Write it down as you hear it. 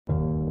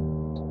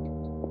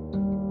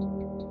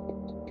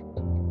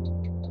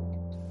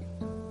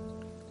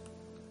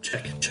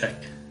Check.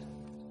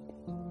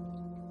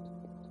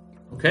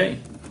 Okay.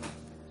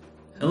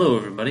 Hello,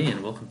 everybody,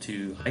 and welcome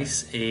to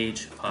Ice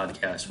Age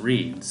Podcast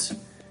Reads,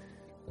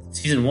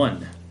 Season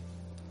 1.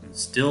 I'm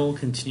still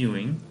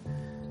continuing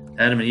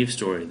Adam and Eve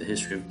story, The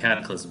History of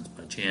Cataclysms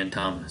by Jan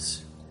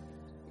Thomas.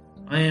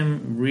 I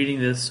am reading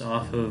this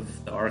off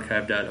of the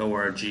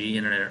archive.org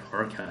Internet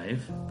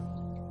Archive,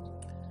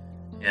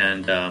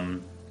 and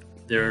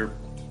there are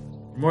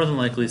more than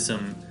likely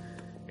some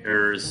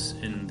errors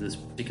in this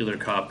particular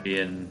copy,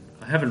 and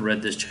I haven't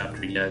read this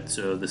chapter yet,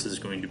 so this is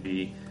going to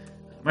be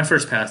my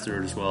first pass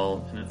through it as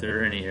well, and if there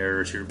are any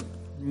errors, you're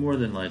more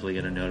than likely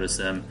going to notice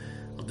them.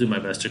 I'll do my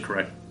best to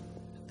correct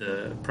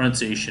the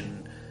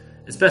pronunciation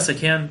as best I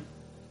can,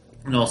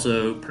 and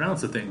also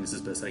pronounce the things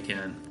as best I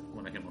can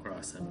when I come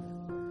across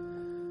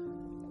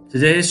them.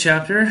 Today's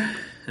chapter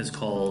is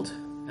called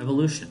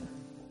Evolution,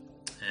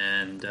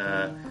 and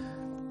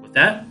with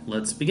that,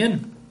 let's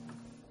begin.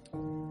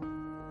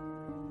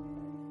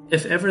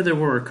 If ever there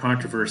were a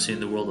controversy in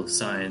the world of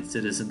science,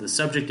 it is in the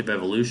subject of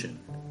evolution.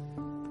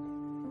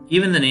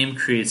 Even the name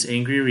creates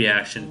angry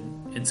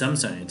reaction in some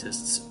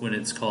scientists when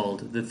it's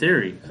called the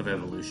theory of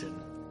evolution.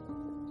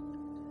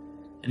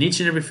 In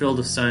each and every field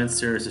of science,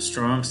 there is a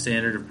strong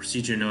standard of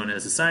procedure known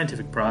as the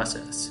scientific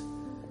process.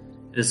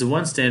 It is the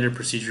one standard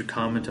procedure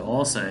common to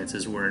all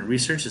sciences wherein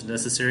research is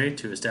necessary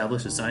to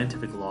establish a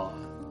scientific law.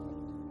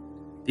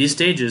 These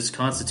stages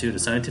constitute a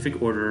scientific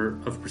order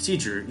of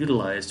procedure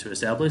utilized to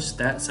establish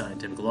that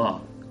scientific law.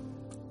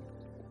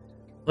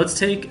 Let's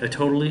take a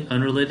totally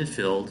unrelated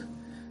field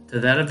to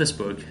that of this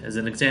book as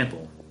an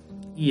example,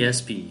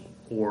 ESP,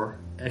 or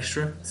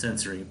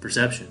extrasensory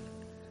perception.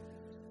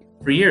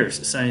 For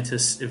years,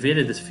 scientists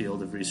evaded this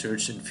field of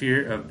research in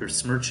fear of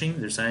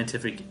besmirching their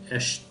scientific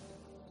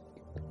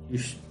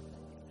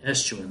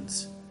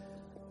escutcheons.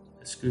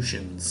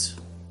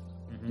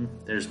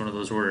 There's one of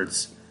those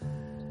words.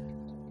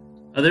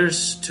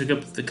 Others took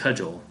up the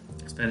cudgel,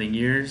 spending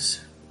years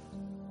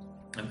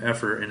of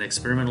effort in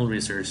experimental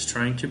research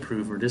trying to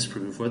prove or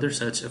disprove whether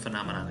such a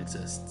phenomenon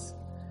exists.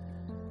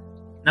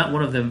 Not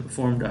one of them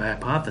formed a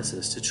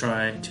hypothesis to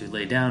try to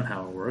lay down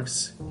how it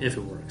works, if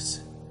it works.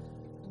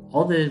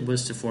 All they did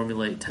was to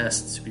formulate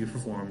tests to be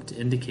performed to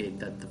indicate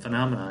that the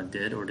phenomenon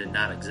did or did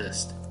not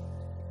exist.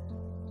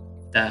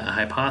 That a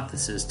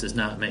hypothesis does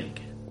not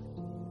make.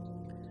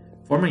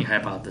 Forming a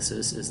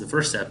hypothesis is the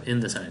first step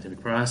in the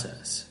scientific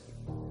process.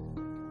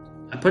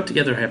 I put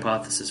together a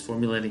hypothesis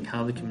formulating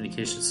how the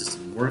communication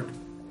system worked,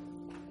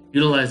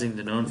 utilizing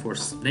the known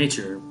forces of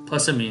nature,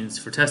 plus a means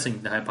for testing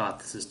the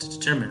hypothesis to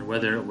determine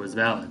whether it was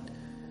valid.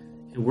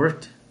 It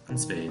worked in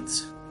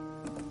spades.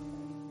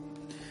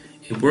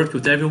 It worked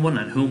with everyone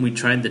on whom we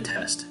tried the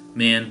test,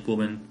 man,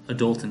 woman,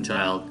 adult, and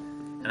child,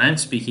 and I'm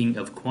speaking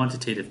of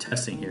quantitative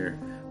testing here,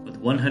 with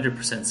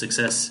 100%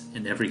 success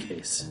in every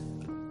case.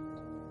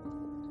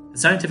 The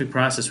scientific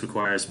process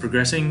requires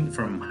progressing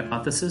from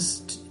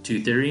hypothesis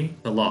to theory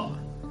to law.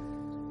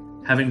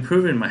 Having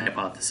proven my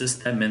hypothesis,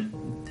 that meant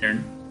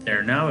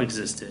there now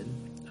existed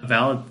a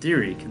valid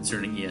theory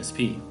concerning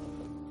ESP.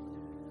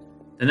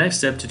 The next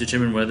step to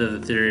determine whether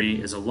the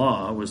theory is a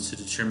law was to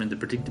determine the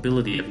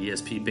predictability of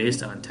ESP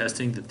based on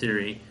testing the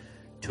theory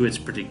to its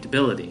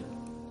predictability.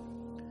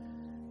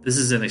 This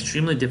is an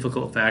extremely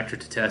difficult factor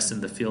to test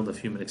in the field of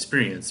human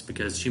experience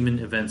because human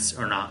events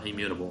are not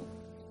immutable.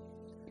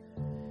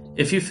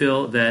 If you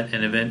feel that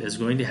an event is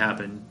going to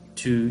happen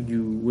to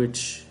you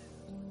which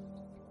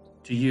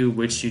you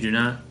do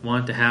not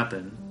want to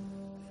happen,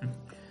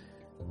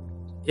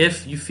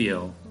 if you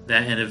feel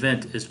that an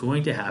event is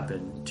going to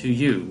happen to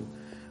you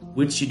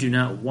which you do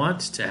not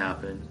want to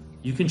happen,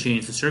 you can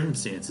change the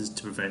circumstances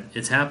to prevent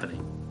its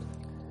happening.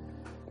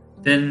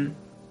 Then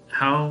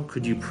how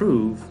could you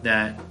prove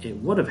that it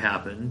would have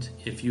happened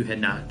if you had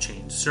not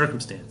changed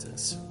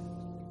circumstances?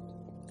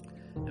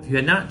 If you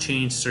had not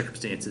changed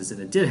circumstances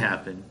and it did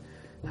happen,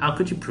 how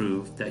could you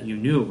prove that you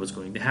knew it was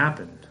going to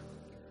happen?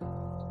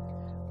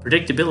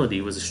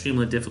 Predictability was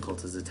extremely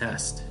difficult as a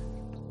test.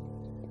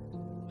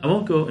 I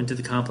won't go into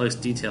the complex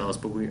details,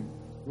 but we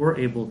were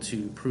able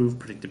to prove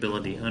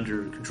predictability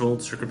under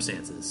controlled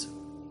circumstances.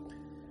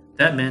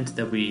 That meant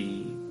that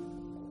we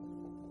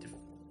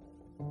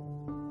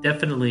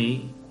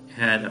definitely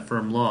had a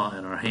firm law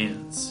in our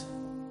hands.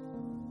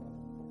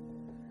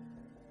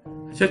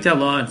 I took that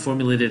law and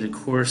formulated a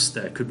course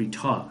that could be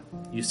taught.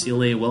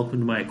 UCLA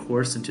welcomed my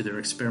course into their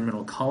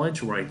experimental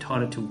college, where I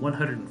taught it to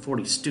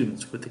 140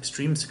 students with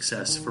extreme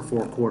success for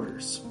 4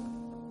 quarters.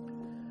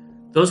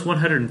 Those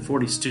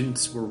 140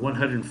 students were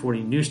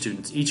 140 new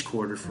students each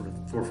quarter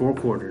for 4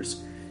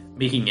 quarters,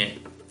 making it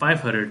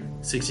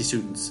 560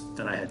 students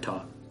that I had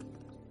taught.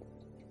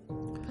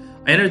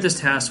 I entered this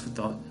task with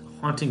the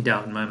haunting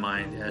doubt in my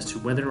mind as to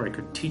whether I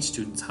could teach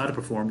students how to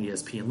perform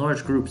ESP in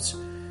large groups,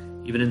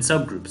 even in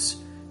subgroups,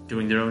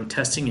 doing their own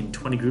testing in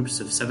 20 groups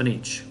of 7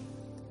 each.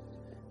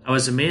 I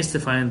was amazed to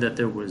find that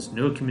there was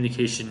no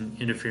communication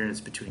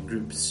interference between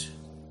groups.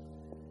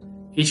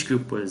 Each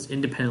group was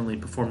independently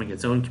performing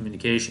its own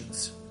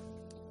communications.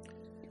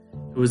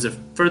 It was a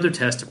further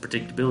test of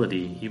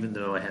predictability, even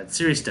though I had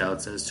serious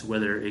doubts as to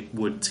whether it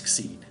would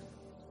succeed.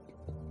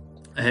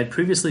 I had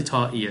previously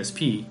taught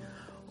ESP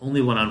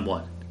only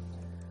one-on-one.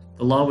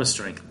 The law was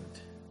strengthened.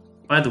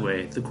 By the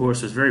way, the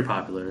course was very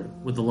popular,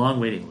 with a long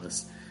waiting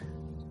list,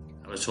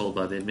 I was told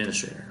by the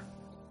administrator.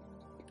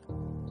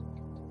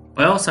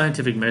 By all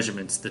scientific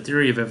measurements, the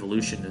theory of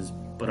evolution is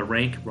but a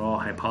rank, raw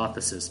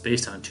hypothesis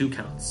based on 2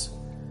 counts.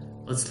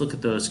 Let's look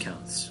at those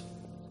counts.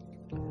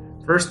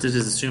 First, it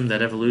is assumed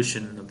that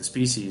evolution of the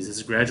species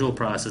is a gradual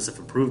process of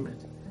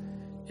improvement.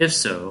 If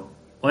so,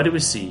 why do we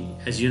see,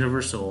 as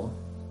universal,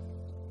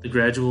 the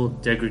gradual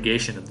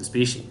degradation of the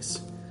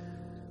species?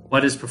 Why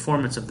does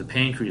performance of the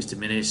pancreas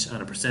diminish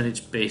on a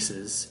percentage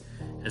basis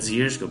as the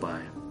years go by?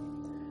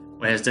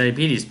 Why has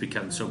diabetes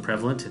become so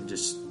prevalent in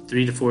just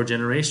 3 to 4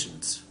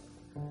 generations?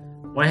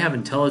 Why have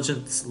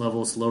intelligence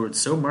levels lowered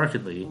so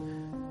markedly?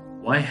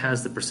 Why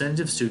has the percentage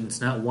of students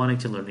not wanting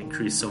to learn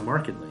increased so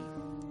markedly?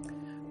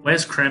 Why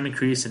has crime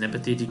increased and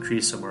empathy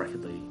decreased so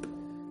markedly?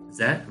 Is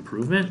that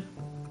improvement?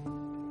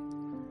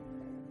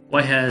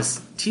 Why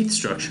has teeth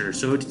structure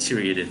so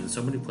deteriorated in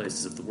so many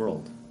places of the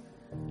world?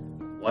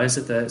 Why is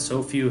it that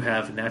so few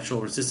have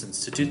natural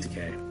resistance to tooth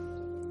decay?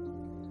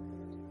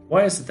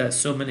 Why is it that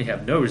so many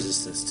have no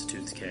resistance to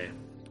tooth decay?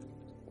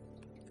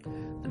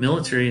 The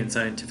military and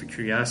scientific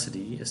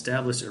curiosity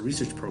established a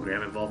research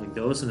program involving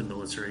those in the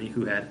military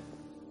who had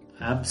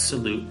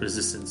absolute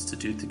resistance to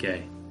tooth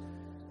decay.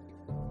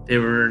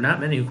 There were not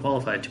many who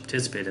qualified to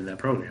participate in that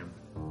program.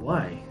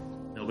 Why?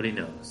 Nobody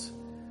knows.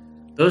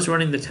 Those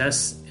running the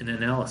tests and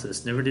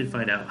analysis never did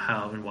find out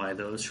how and why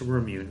those who were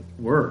immune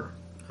were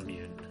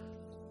immune.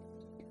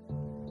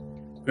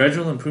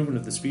 Gradual improvement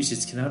of the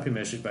species cannot be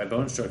measured by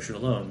bone structure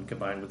alone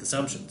combined with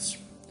assumptions.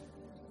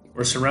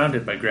 We're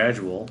surrounded by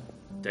gradual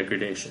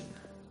degradation.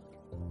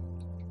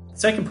 The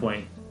second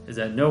point is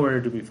that nowhere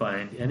do we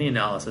find any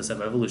analysis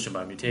of evolution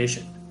by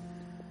mutation.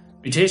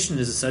 Mutation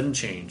is a sudden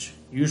change,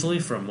 usually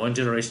from one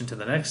generation to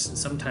the next, and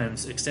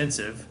sometimes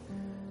extensive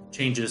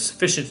changes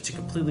sufficient to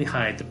completely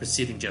hide the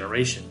preceding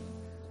generation,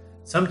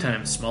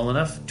 sometimes small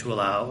enough to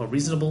allow a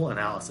reasonable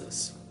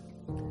analysis.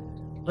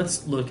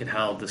 Let's look at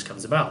how this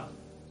comes about.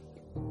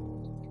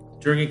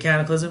 During a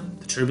cataclysm,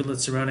 the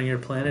turbulence surrounding our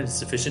planet is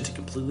sufficient to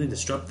completely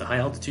disrupt the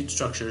high-altitude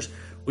structures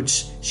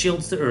which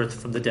shields the Earth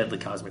from the deadly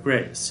cosmic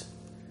rays.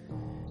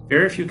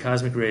 Very few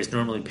cosmic rays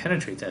normally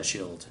penetrate that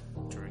shield.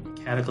 During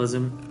a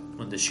cataclysm,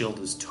 when the shield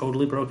is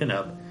totally broken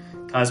up,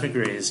 cosmic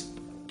rays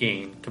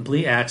gain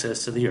complete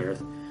access to the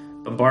Earth,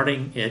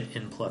 bombarding it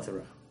in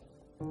plethora.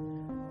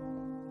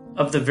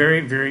 Of the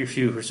very, very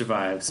few who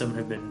survive, some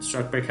have been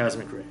struck by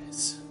cosmic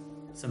rays.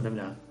 Some have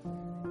not.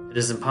 It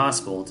is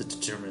impossible to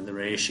determine the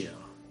ratio.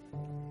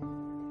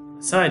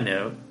 Side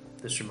note,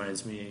 this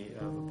reminds me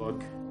of a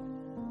book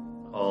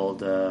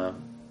called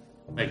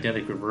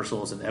Magnetic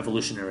Reversals and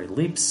Evolutionary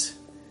Leaps.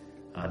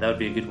 That would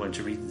be a good one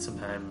to read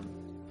sometime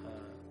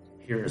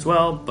here as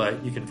well,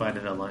 but you can find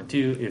it online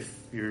too if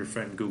your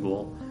friend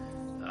Google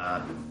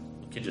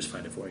can just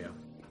find it for you.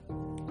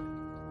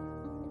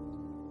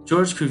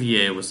 Georges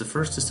Cuvier was the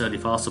first to study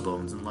fossil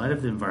bones in light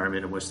of the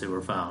environment in which they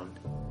were found.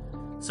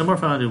 Some were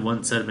found in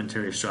one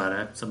sedimentary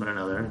strata, some in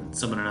another, and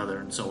some in another,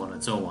 and so on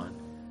and so on.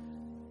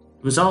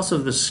 He was also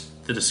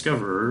the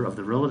discoverer of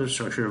the relative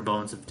structure of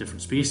bones of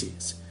different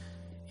species,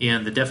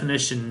 and the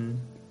definition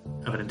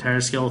of an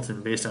entire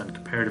skeleton based on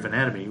comparative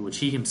anatomy, which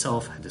he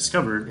himself had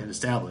discovered and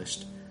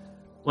established.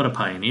 What a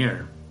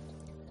pioneer.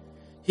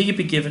 He could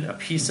be given a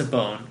piece of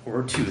bone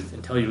or a tooth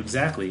and tell you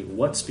exactly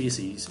what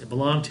species it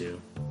belonged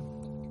to.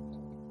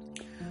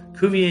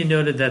 Cuvier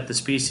noted that the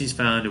species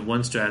found in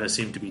one strata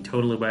seemed to be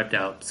totally wiped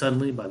out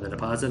suddenly by the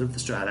deposit of the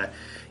strata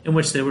in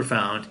which they were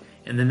found,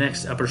 and the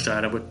next upper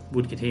strata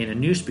would contain a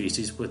new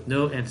species with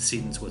no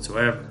antecedents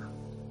whatsoever.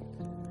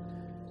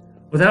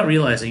 Without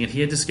realizing it, he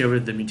had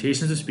discovered the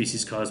mutations of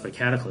species caused by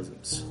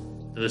cataclysms.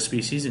 Those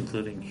species,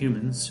 including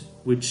humans,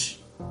 which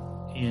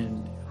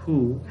and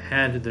who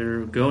had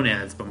their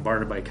gonads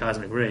bombarded by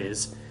cosmic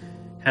rays,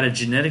 had a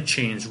genetic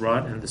change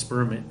wrought in the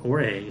sperm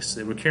or eggs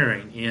they were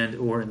carrying and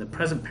or in the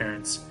present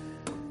parent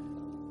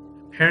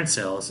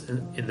cells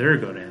in their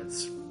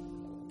gonads.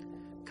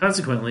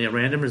 Consequently, a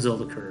random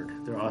result occurred.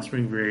 Their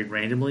offspring varied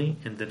randomly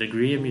in the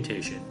degree of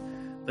mutation,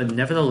 but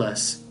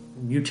nevertheless,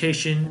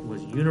 mutation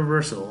was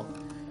universal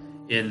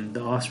in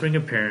the offspring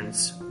of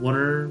parents, one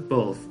or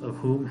both of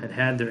whom had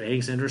had their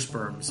eggs and or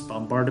sperms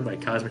bombarded by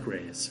cosmic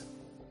rays.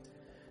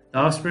 The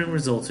offspring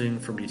resulting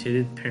from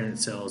mutated parent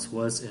cells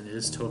was and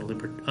is totally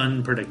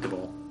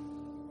unpredictable.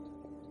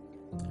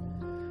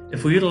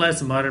 If we utilize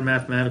the modern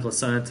mathematical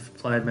science of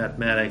applied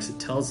mathematics, it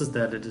tells us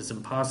that it is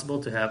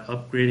impossible to have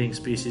upgrading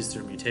species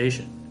through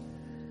mutation.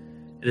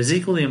 It is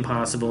equally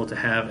impossible to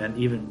have an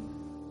even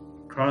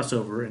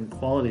crossover in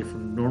quality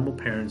from normal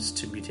parents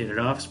to mutated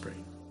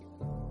offspring.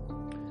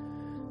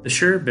 The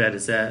sure bet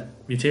is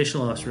that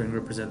mutational offspring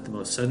represent the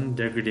most sudden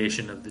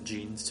degradation of the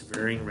genes to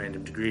varying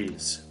random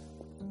degrees.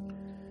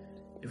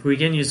 If If we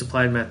again use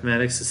applied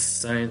mathematics,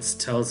 science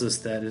tells us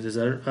that it is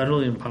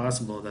utterly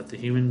impossible that the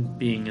human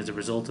being is a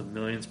result of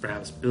millions,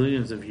 perhaps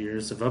billions of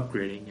years of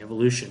upgrading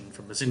evolution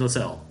from a single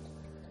cell.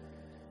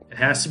 It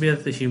has to be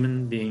that the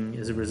human being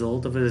is a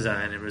result of a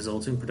design and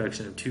resulting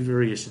production of two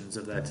variations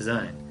of that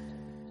design,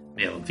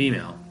 male and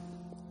female.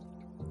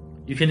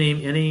 You can name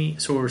any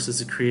source as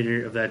the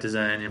creator of that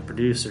design and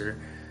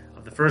producer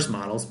of the first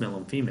models, male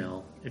and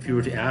female. If you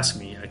were to ask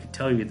me, I could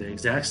tell you the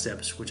exact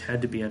steps which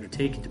had to be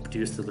undertaken to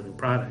produce the living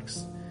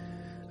products.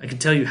 I could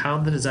tell you how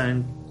the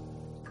design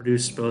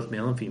produced both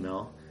male and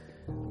female,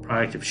 a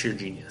product of sheer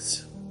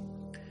genius.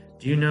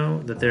 Do you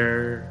know that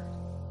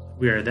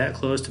we are that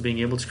close to being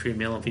able to create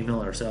male and female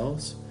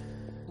ourselves?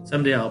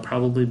 Someday I'll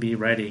probably be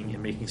writing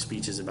and making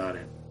speeches about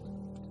it.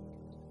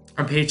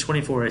 On page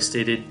 24 I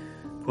stated,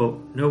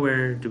 quote,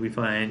 "Nowhere do we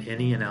find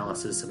any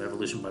analysis of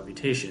evolution by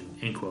mutation,"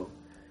 end quote.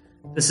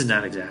 This is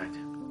not exact.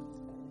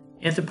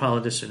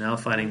 Anthropologists are now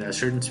finding that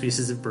certain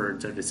species of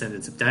birds are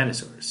descendants of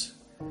dinosaurs.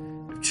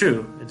 If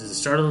true, it is a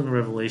startling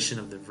revelation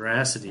of the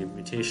veracity of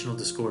mutational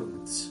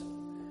discordance,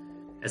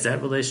 as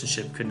that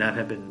relationship could not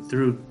have been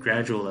through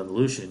gradual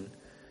evolution,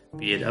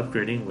 be it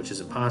upgrading, which is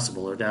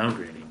impossible, or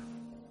downgrading.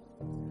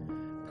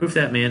 Proof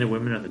that man and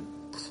women are the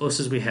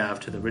closest we have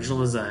to the original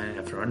design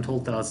after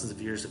untold thousands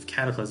of years of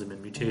cataclysm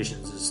and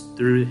mutations is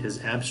through his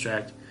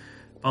abstract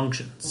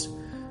functions,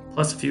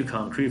 plus a few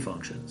concrete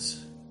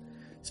functions.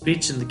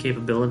 Speech and the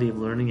capability of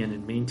learning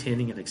and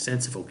maintaining an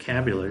extensive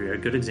vocabulary are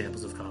good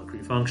examples of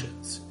concrete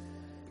functions.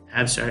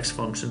 Abstract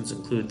functions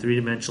include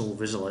three-dimensional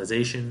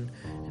visualization,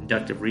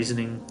 inductive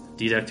reasoning,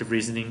 deductive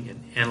reasoning,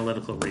 and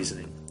analytical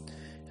reasoning.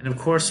 And of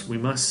course, we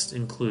must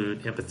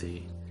include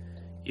empathy.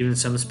 Even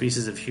some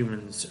species of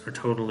humans are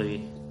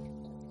totally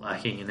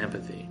lacking in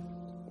empathy.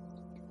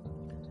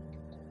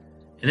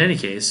 In any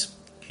case,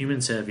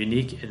 humans have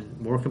unique and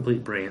more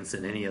complete brains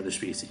than any other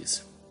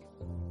species.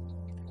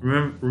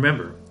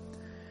 Remember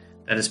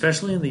that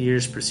especially in the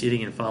years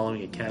preceding and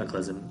following a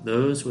cataclysm,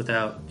 those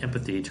without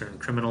empathy turn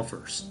criminal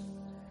first.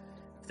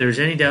 If there is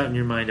any doubt in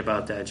your mind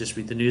about that, just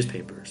read the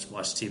newspapers,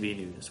 watch TV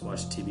news,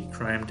 watch TV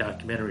crime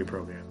documentary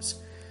programs.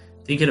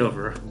 Think it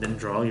over, then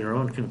draw your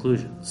own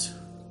conclusions.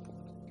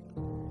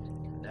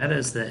 That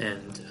is the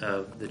end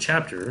of the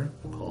chapter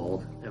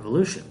called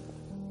Evolution.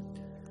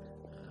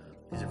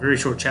 These are very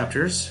short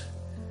chapters,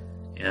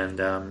 and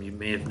you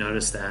may have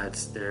noticed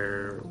that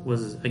there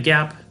was a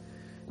gap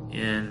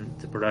in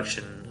the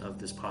production of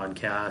this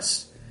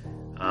podcast.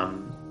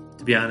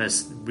 To be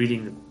honest,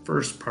 reading the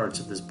first parts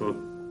of this book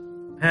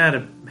had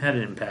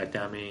an impact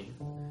on me,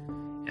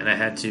 and I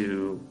had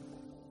to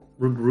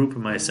regroup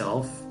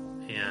myself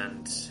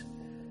and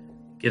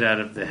get out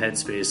of the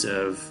headspace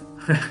of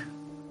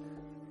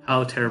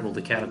how terrible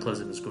the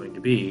cataclysm is going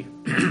to be.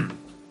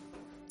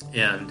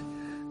 And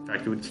in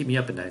fact, it would keep me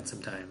up at night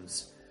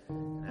sometimes.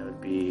 I would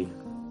be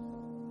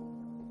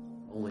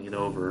mulling it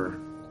over.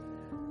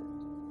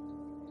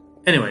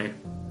 Anyway,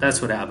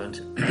 that's what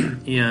happened.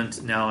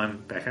 And now I'm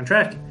back on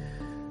track.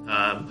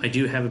 I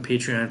do have a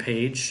Patreon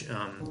page.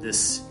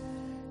 This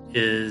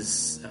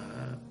is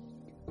a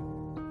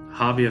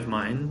hobby of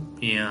mine,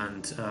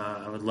 and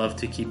I would love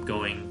to keep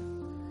going.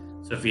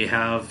 So if you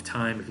have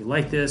time, if you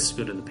like this,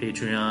 go to the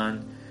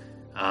Patreon.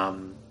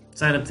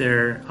 Sign up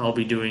there. I'll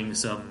be doing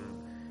some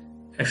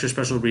extra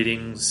special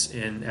readings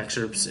and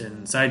excerpts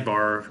and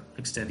sidebar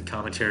extended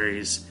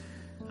commentaries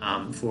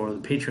for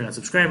the Patreon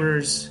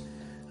subscribers.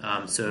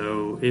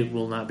 So it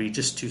will not be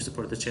just to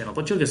support the channel,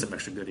 but you'll get some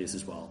extra goodies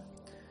as well.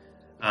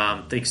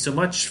 Thanks so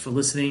much for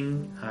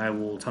listening. I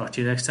will talk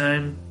to you next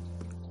time.